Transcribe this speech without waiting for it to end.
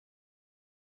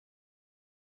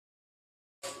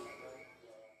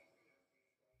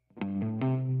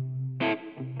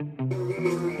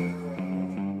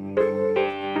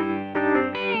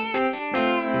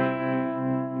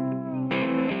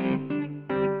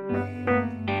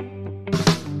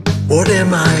What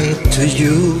am I to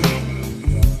you?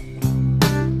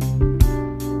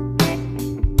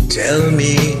 Tell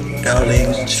me,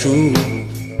 darling, true.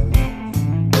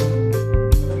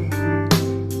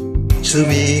 To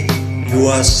me, you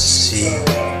are sea,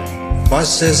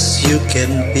 fast as you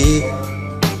can be,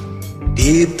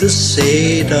 deep the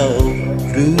shade of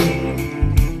blue.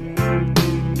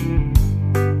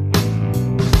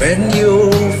 When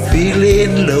you're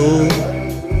feeling low,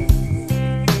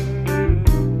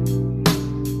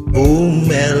 whom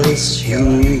else you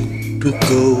to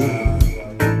go?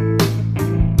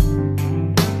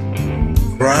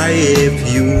 Cry if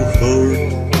you hurt,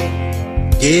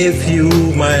 give you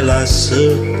my last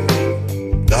word,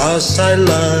 'cause I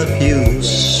love you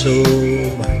so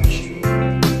much.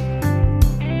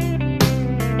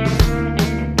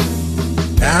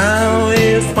 Now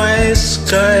if my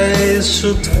sky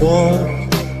should fall,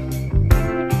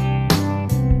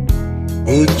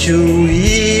 would you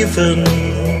even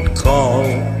call?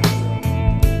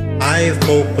 I've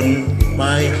opened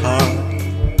my heart,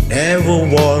 never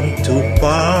want to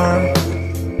part,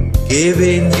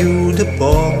 giving you the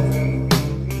ball.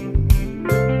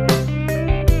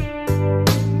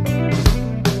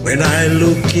 When I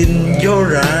look in your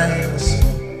eyes,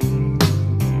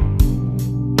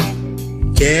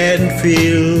 can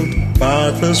feel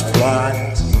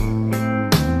butterflies.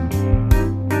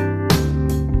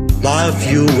 Love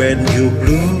you when you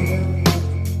blue.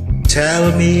 Tell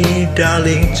me,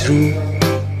 darling, true.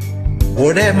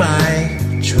 What am I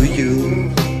to you?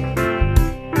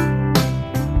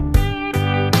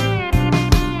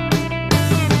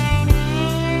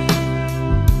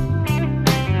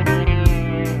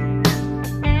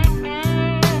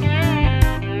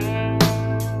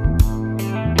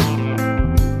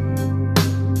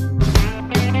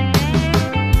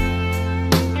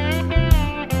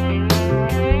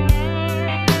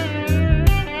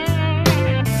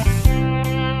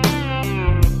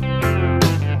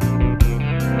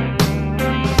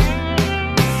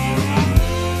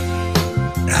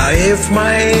 If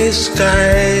my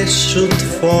sky should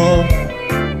fall,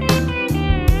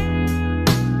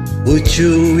 would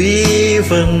you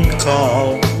even call?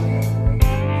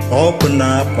 Open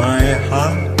up my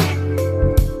heart,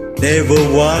 never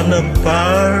wanna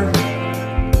part,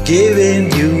 giving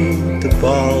you the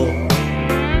ball.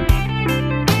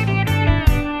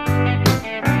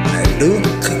 I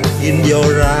look in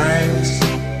your eyes,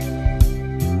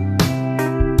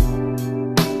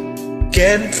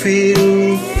 can feel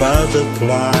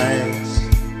butterflies.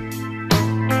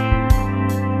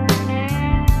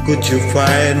 Could you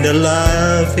find a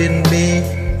love in me?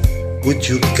 Would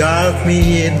you guard me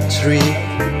in tree?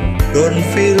 Don't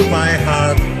fill my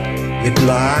heart with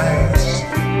lies.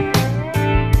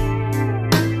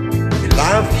 I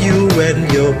love you when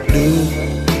you're blue.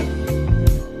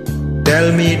 Tell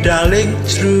me, darling,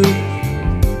 true.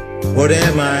 What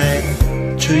am I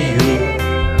to you?